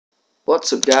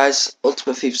What's up guys,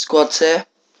 Ultimate FIFA Squads here.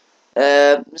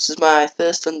 This is my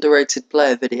first underrated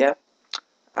player video,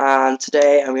 and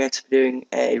today I'm going to be doing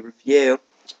a review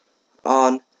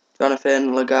on Jonathan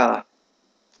Legear,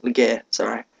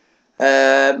 sorry.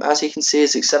 As you can see,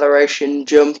 his acceleration,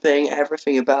 jumping,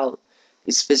 everything about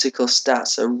his physical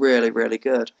stats are really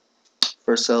good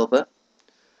for a silver.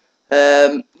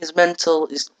 His mental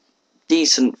is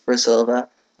decent for a silver.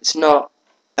 It's not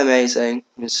amazing,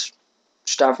 it's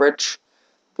just average,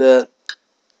 but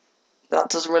that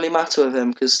doesn't really matter with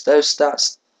him because those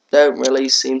stats don't really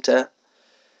seem to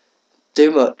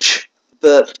do much.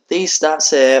 But these stats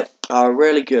here are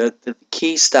really good. They're the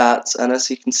key stats, and as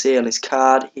you can see on his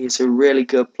card, he's a really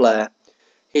good player.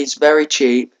 He's very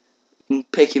cheap. You can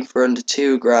pick him for under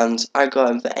 2 grand. I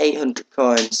got him for 800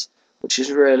 coins, which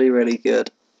is really good.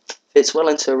 Fits well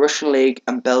into a Russian league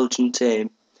and Belgian team.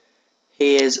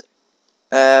 He is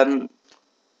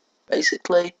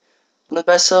basically one of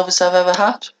the best silvers I've ever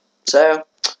had. So,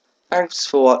 thanks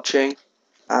for watching,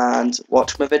 and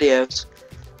watch my videos.